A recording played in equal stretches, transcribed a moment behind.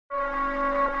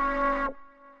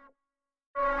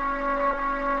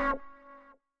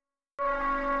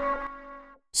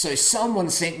So someone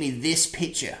sent me this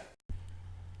picture.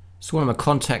 So one of my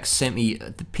contacts sent me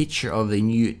the picture of the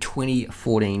new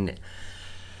 2014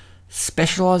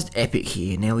 Specialized Epic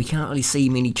here. Now we can't really see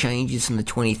many changes from the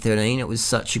 2013. It was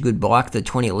such a good bike. The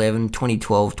 2011,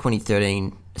 2012,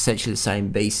 2013, essentially the same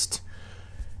beast.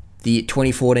 The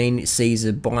 2014 sees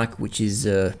a bike which is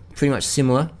pretty much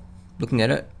similar. Looking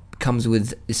at it, comes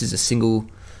with, this is a single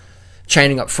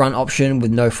chaining up front option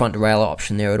with no front derailleur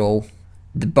option there at all.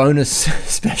 The bonus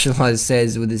Specialized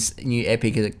says with this new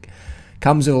Epic, it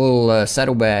comes with a little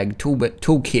saddlebag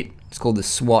tool kit. It's called the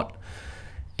SWAT,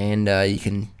 and you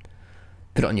can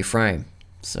put it on your frame.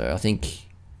 So I think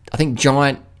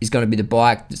Giant is going to be the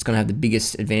bike that's going to have the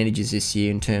biggest advantages this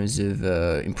year in terms of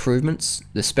improvements.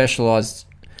 The Specialized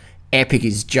Epic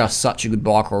is just such a good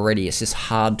bike already. It's just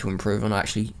hard to improve on. I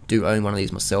actually do own one of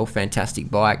these myself. Fantastic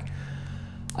bike.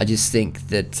 I just think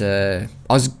that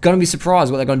I was going to be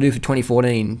surprised what they're going to do for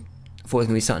 2014. I thought it was going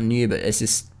to be something new, but it's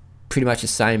just pretty much the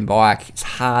same bike. It's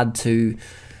hard to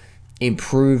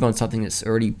improve on something that's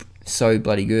already so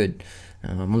bloody good.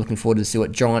 I'm looking forward to see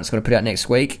what Giant's going to put out next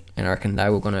week, and I reckon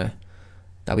they'll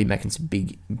be making some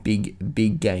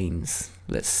big gains.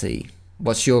 Let's see.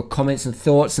 What's your comments and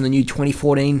thoughts on the new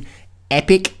 2014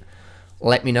 Epic?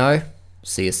 Let me know.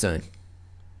 See you soon.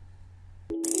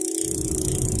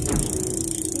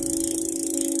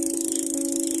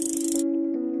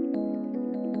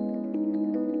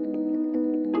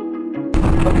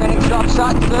 Okay, stop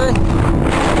shot,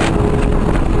 sir.